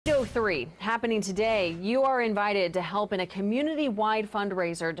8:03 happening today. You are invited to help in a community-wide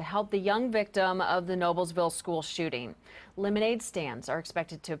fundraiser to help the young victim of the Noblesville school shooting. Lemonade stands are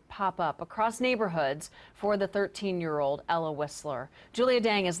expected to pop up across neighborhoods for the 13-year-old Ella Whistler. Julia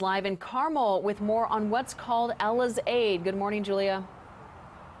Deng is live in Carmel with more on what's called Ella's Aid. Good morning, Julia.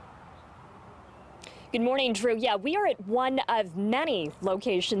 Good morning, Drew. Yeah, we are at one of many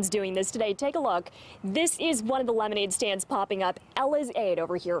locations doing this today. Take a look. This is one of the lemonade stands popping up. Ella's Aid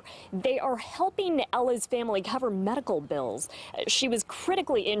over here. They are helping Ella's family cover medical bills. She was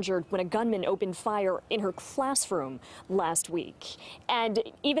critically injured when a gunman opened fire in her classroom last week. And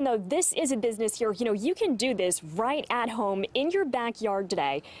even though this is a business here, you can do this right at home in your backyard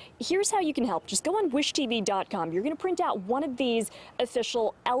today. Here's how you can help. Just go on wishtv.com. You're going to print out one of these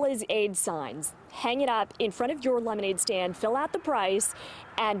official Ella's Aid signs. Hang it up in front of your lemonade stand, fill out the price,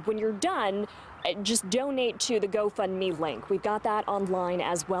 and when you're done, just donate to the GoFundMe link. We've got that online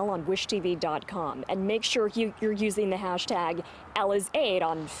as well on wishtv.com. And make sure you're using the hashtag Ella's Aid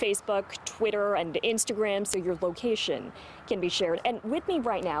on Facebook, Twitter, and Instagram so your location can be shared. And with me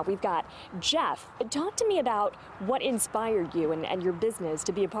right now, we've got Jeff. Talk to me about what inspired you and your business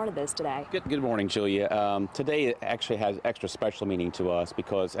to be a part of this today. Good morning, Julia. Today actually has extra special meaning to us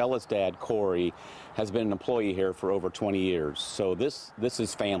because Ella's dad, Corey, has been an employee here for over 20 years. So this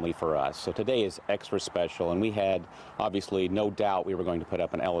is family for us. So today is extra special, and we had obviously no doubt we were going to put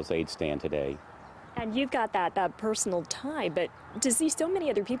up an Ella's Aid stand today. And you've got that personal tie, but to see so many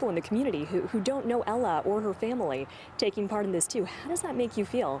other people in the community who don't know Ella or her family taking part in this too, how does that make you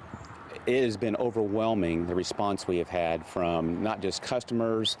feel? It has been overwhelming, the response we have had from not just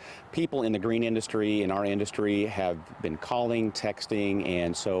customers, people in the green industry, in our industry, have been calling, texting,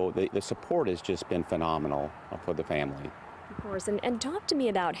 and so the support has just been phenomenal for the family. Of course, and talk to me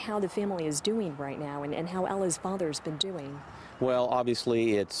about how the family is doing right now and how Ella's father's been doing. Well,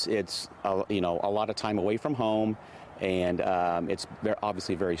 obviously it's a lot of time away from home, and it's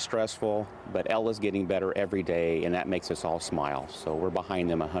obviously very stressful, but Ella's getting better every day, and that makes us all smile. So we're behind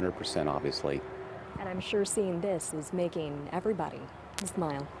them 100%, obviously. And I'm sure seeing this is making everybody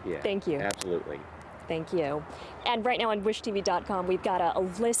smile. Yeah, thank you. Absolutely. Thank you. And right now on wishtv.com, we've got a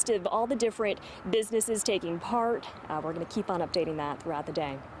list of all the different businesses taking part. We're going to keep on updating that throughout the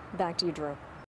day. Back to you, Drew.